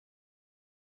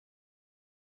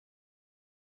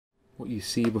What you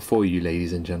see before you,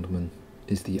 ladies and gentlemen,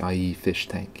 is the IE fish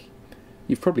tank.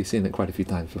 You've probably seen it quite a few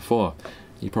times before.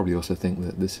 You probably also think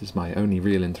that this is my only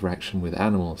real interaction with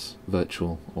animals,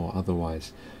 virtual or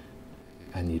otherwise,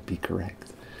 and you'd be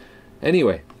correct.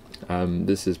 Anyway,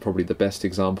 this is probably the best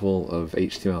example of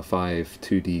HTML5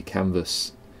 2D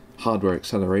canvas hardware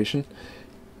acceleration.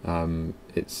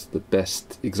 It's the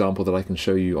best example that I can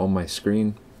show you on my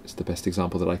screen. It's the best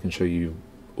example that I can show you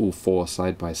all four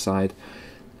side by side.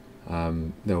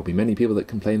 There will be many people that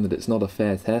complain that it's not a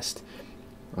fair test.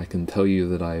 I can tell you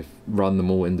that I've run them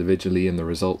all individually and the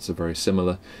results are very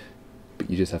similar, but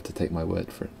you just have to take my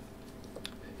word for it.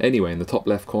 Anyway, in the top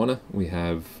left corner we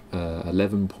have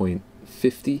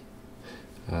 11.50,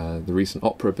 the recent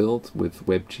Opera build with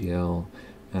WebGL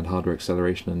and hardware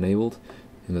acceleration enabled.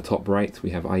 In the top right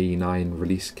we have IE9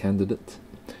 release candidate,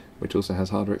 which also has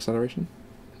hardware acceleration,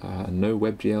 no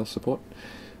WebGL support.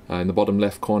 In the bottom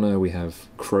left corner we have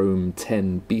Chrome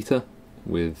 10 beta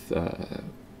with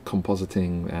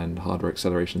compositing and hardware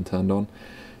acceleration turned on,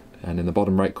 and in the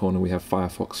bottom right corner we have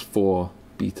Firefox 4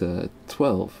 beta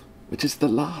 12, which is the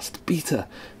last beta.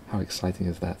 How exciting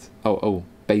is that? Oh,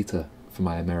 beta for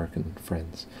my American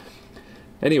friends.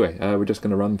 Anyway, we're just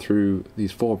going to run through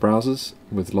these four browsers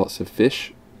with lots of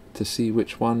fish to see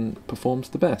which one performs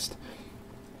the best.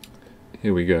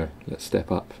 Here we go. Let's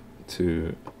step up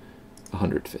to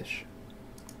 100 fish.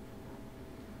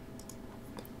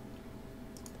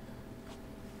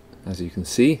 As you can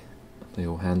see, they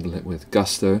all handle it with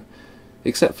gusto,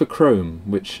 except for Chrome,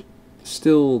 which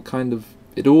still kind of,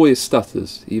 it always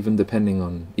stutters, even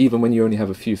when you only have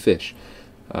a few fish,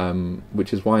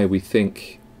 which is why we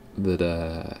think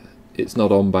that it's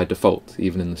not on by default,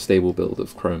 even in the stable build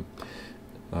of Chrome.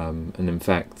 And in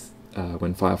fact,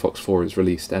 when Firefox 4 is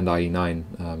released and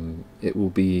IE9, it will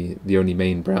be the only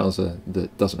main browser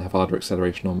that doesn't have hardware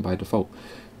acceleration on by default,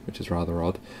 which is rather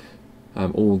odd.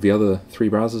 All the other three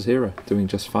browsers here are doing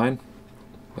just fine.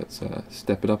 Let's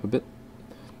step it up a bit.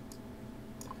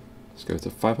 Let's go to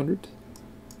 500.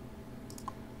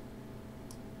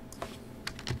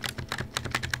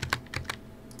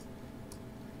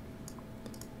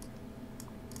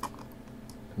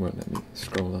 It won't let me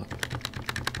scroll up.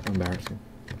 How embarrassing.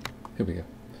 Here we go.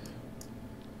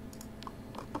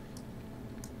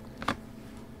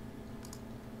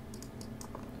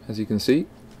 As you can see,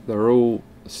 they're all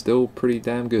still pretty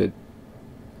damn good.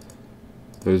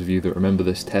 Those of you that remember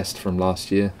this test from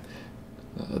last year,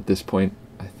 at this point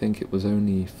I think it was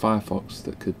only Firefox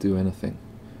that could do anything.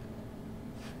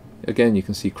 Again, you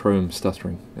can see Chrome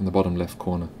stuttering in the bottom left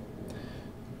corner.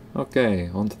 Okay,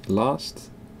 on to the last.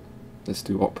 Let's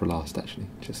do Opera last actually,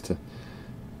 just to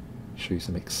show you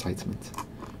some excitement.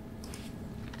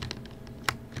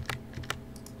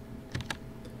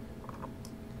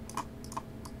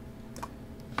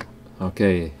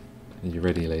 Okay, are you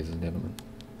ready, ladies and gentlemen?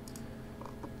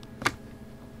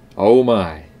 Oh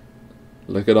my!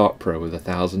 Look at Opera with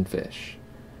 1,000 fish.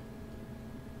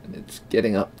 And it's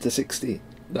getting up to 60.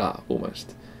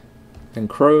 Almost. And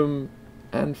Chrome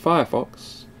and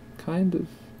Firefox kind of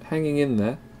hanging in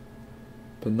there,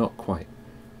 but not quite.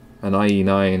 And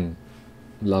IE9,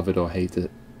 love it or hate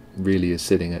it, really is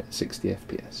sitting at 60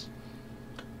 FPS.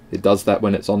 It does that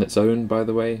when it's on its own, by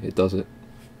the way. It does it.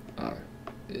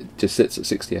 It just sits at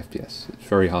 60 FPS. It's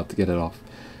very hard to get it off.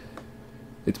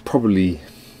 It's probably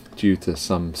due to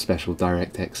some special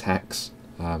DirectX hacks.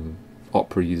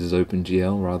 Opera uses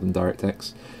OpenGL rather than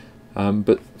DirectX.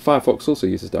 But Firefox also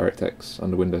uses DirectX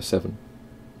under Windows 7.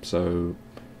 So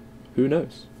who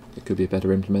knows? It could be a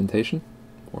better implementation,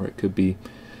 or it could be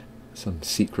some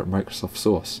secret Microsoft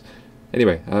source.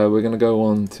 Anyway, we're going to go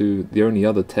on to the only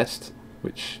other test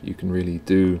which you can really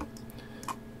do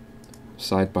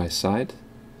side by side,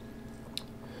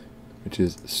 which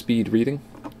is speed reading.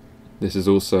 This is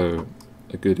also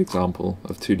a good example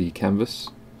of 2D canvas,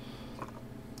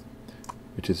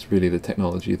 which is really the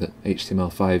technology that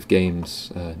HTML5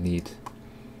 games need.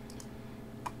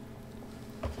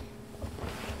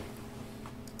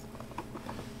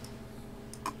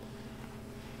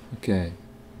 Okay,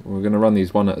 we're going to run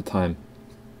these one at a time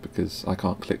because I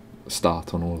can't click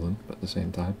start on all of them at the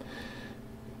same time,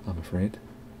 I'm afraid.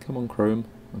 Come on, Chrome.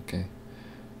 Okay.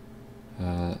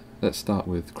 Let's start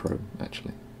with Chrome,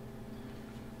 actually.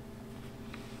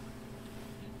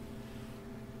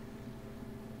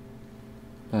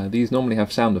 These normally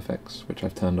have sound effects, which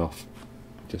I've turned off,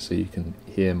 just so you can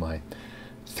hear my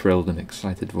thrilled and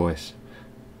excited voice.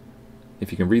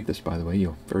 If you can read this, by the way,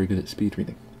 you're very good at speed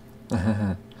reading.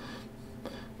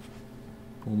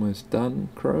 Almost done,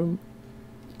 Chrome.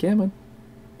 Come on.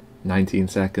 19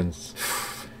 seconds.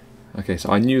 Okay, so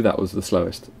I knew that was the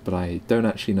slowest, but I don't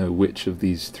actually know which of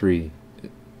these three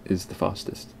is the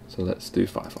fastest. So let's do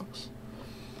Firefox.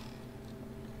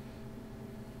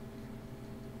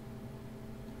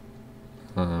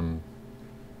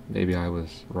 Maybe I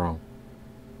was wrong.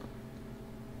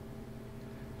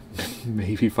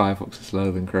 Maybe Firefox is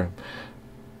slower than Chrome.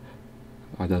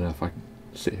 I don't know if I can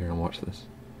sit here and watch this.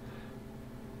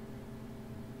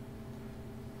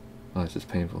 Oh, this is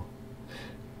painful.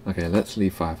 Okay, let's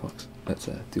leave Firefox. Let's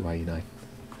do IE9.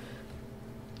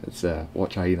 Let's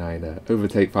watch IE9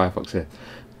 overtake Firefox here.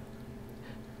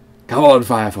 Come on,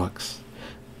 Firefox!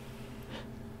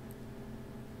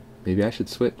 Maybe I should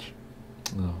switch.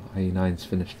 Oh, IE9's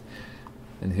finished.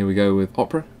 And here we go with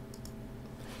Opera.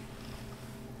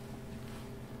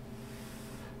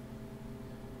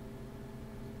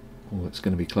 Oh, it's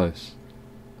going to be close.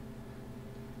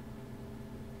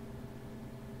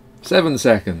 7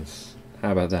 seconds!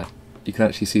 How about that? You can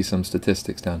actually see some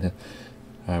statistics down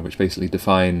here, which basically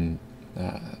define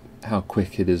how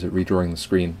quick it is at redrawing the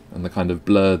screen and the kind of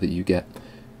blur that you get.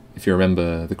 If you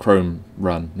remember the Chrome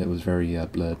run, it was very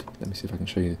blurred. Let me see if I can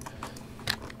show you.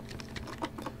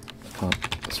 I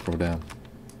can't scroll down.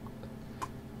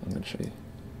 I'm going to show you.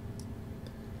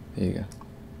 Here you go.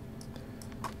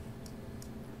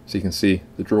 So you can see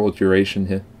the draw duration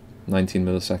here, 19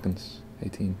 milliseconds,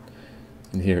 18.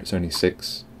 And here it's only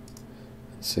 6.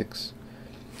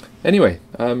 Anyway,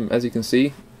 as you can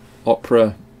see,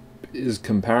 Opera is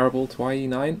comparable to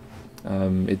IE9.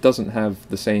 It doesn't have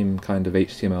the same kind of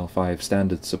HTML5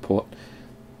 standard support,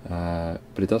 but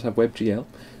it does have WebGL,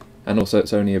 and also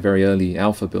it's only a very early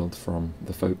alpha build from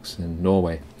the folks in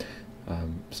Norway.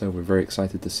 So we're very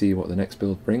excited to see what the next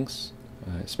build brings,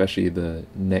 especially the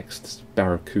next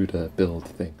Barracuda build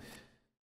thing.